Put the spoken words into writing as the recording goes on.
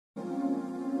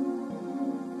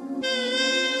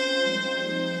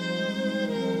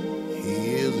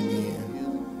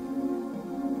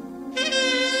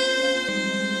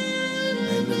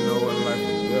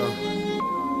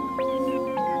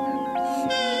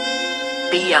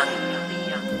Be Young.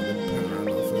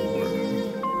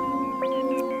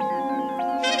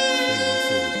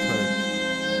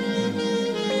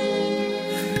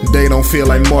 They don't feel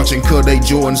like marching cause they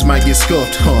Jordans might get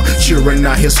scuffed, Children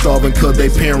out here starving cause they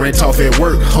parents off at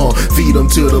work, Feed them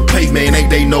to the pavement, ain't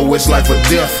they know it's life or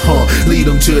death, Lead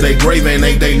them to their grave and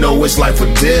ain't they know it's life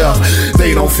or death.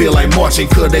 They don't feel like marching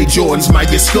cause they Jordans might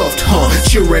get scuffed,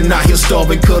 Children out here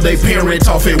starving cause they parents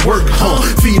off at work,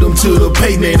 Feed them to the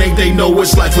pavement, ain't they know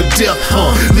it's life or death,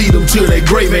 Lead them to their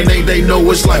grave and ain't they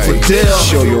know it's life or death.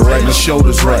 Show your right, your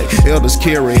shoulders right, elders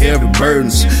carry heavy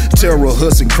burdens. Terror,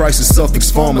 Hudson, crisis,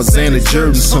 Suffolk's farmers and the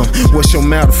Jordans, What's your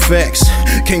matter of facts?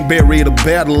 Can't bury the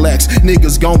battle axe.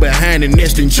 Niggas gone behind the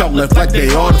nest and chalk left like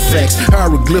they artifacts.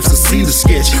 Hieroglyphs, a cedar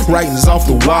sketch, writings off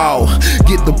the wall.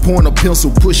 Get the point of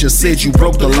pencil pusher, said you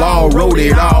broke the law. Wrote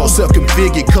it all,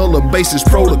 self-configured color basis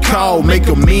protocol. Make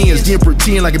amends, then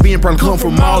pretend like it being probably come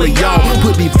from all of y'all.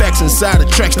 Put these facts inside the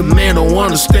tracks, the man don't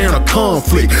understand a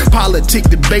conflict. Politic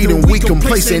debating, we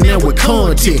complacent and with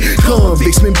content.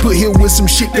 Convicts been put here with some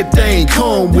shit that they ain't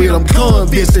come with. I'm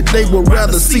convinced that they would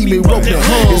rather see me rope than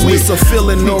hung with. It's a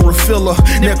feeling or a filler,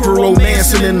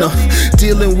 necromancing in the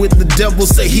dealing with the devil,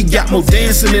 say he got more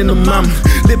dancing in him. I'm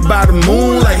lit by the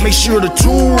moonlight, make sure the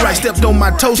tune right. Stepped on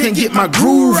my toes, can't get my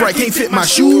groove right, can't fit my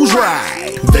shoes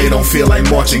right. They don't feel like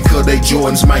marching cause they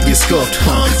Jordans might get scuffed,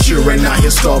 Children out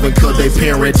here starving cause they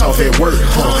parents off at work,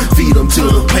 Feed them to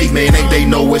the pavement, ain't they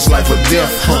know it's life or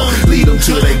death, Lead them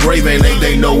to their grave and ain't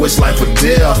they know it's life or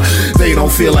death. They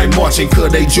don't feel like marching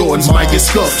cause they Jordans might get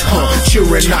scuffed,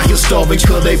 Children out here starving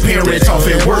cause they parents off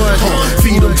at work,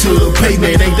 Feed them to the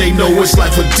pavement, ain't they know it's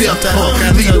life or death,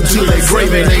 Lead them to their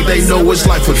grave and ain't they know it's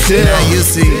life or death. Now you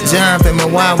see, John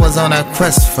P.M.Y. was on a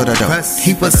quest for the dough.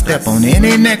 He would step on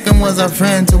any neck and was a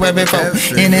friend to every foe.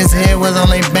 In his head was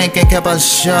only bank and kept a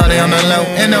shorty on the low.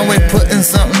 And always putting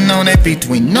something on it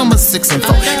between number 6 and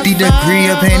 4. The degree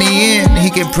of penny in, he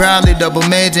could probably double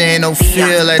major. Ain't no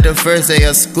feel like the first day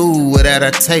of school without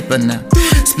a taper now.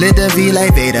 Split the V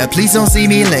like Vader, please don't see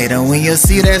me later. When you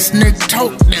see that snake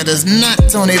tote, that is not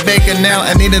Tony Baker. Now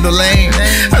I needed a lane,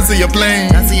 I see a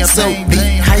plane. So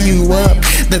deep, how you up?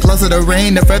 The closer the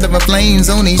rain, the further the flames.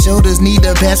 On these shoulders need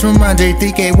to pass from Andre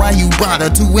 3K. Why you bother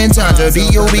to entendre?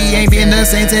 B.O.B. ain't been the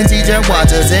Saints and teacher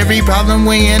watchers. Every problem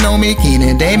weighing on me,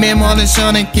 Keenan, Damon, Marlon,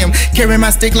 Sean, and Kim. Carry my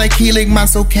stick like Keelik, my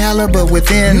soul caliber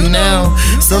within now.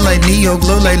 So like Neo,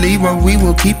 glow like Libra, we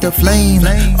will keep the flame.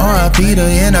 R.I.P. to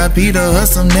N.I.P. to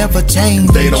hustle never change.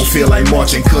 They don't feel like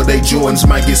marching cause they Jordans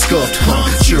might get scuffed,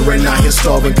 Children out here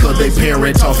starving cause they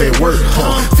parents off at work,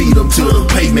 Feed them to the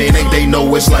pavement, ain't they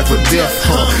know it's life or death,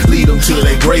 Lead them to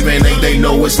their grave and ain't they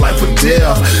know it's life or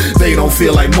death. They don't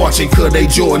feel like marching cause they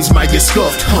Jordans might get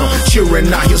scuffed,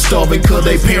 Children out here starving cause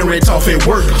they parents off at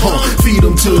work, Feed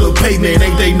them to the pavement,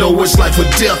 ain't they know it's life or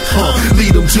death,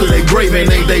 Lead them to their grave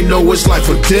and ain't they know it's life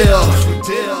or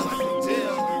death.